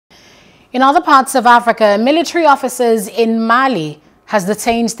In other parts of Africa, military officers in Mali has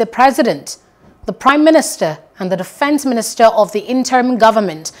detained the president, the prime minister and the defense minister of the interim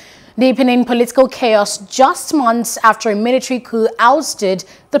government, deepening political chaos just months after a military coup ousted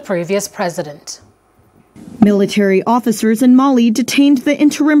the previous president. Military officers in Mali detained the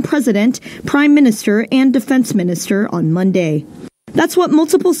interim president, prime minister and defense minister on Monday. That's what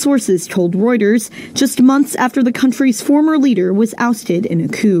multiple sources told Reuters just months after the country's former leader was ousted in a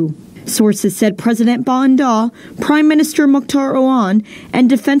coup. Sources said President Ndaw, Prime Minister Mokhtar Owan, and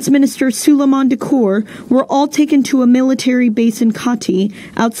Defense Minister Souleymane Decour were all taken to a military base in Kati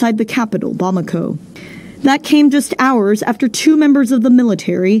outside the capital, Bamako. That came just hours after two members of the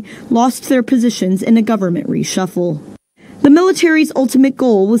military lost their positions in a government reshuffle. The military's ultimate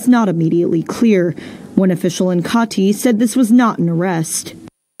goal was not immediately clear. One official in Kati said this was not an arrest.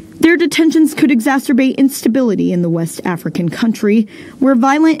 Their detentions could exacerbate instability in the West African country, where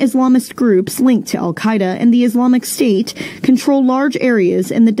violent Islamist groups linked to al-Qaeda and the Islamic State control large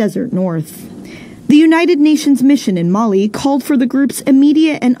areas in the desert north. The United Nations mission in Mali called for the group's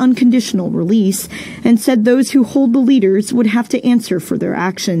immediate and unconditional release and said those who hold the leaders would have to answer for their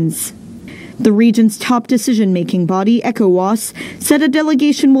actions. The region's top decision-making body, ECOWAS, said a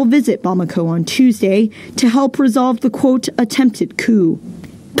delegation will visit Bamako on Tuesday to help resolve the, quote, attempted coup.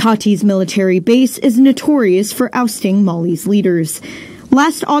 Kati's military base is notorious for ousting Mali's leaders.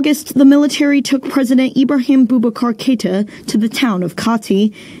 Last August, the military took President Ibrahim Boubacar Keïta to the town of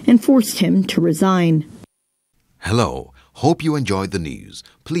Kati and forced him to resign. Hello, hope you enjoyed the news.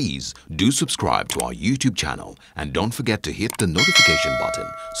 Please do subscribe to our YouTube channel and don't forget to hit the notification button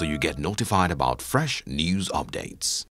so you get notified about fresh news updates.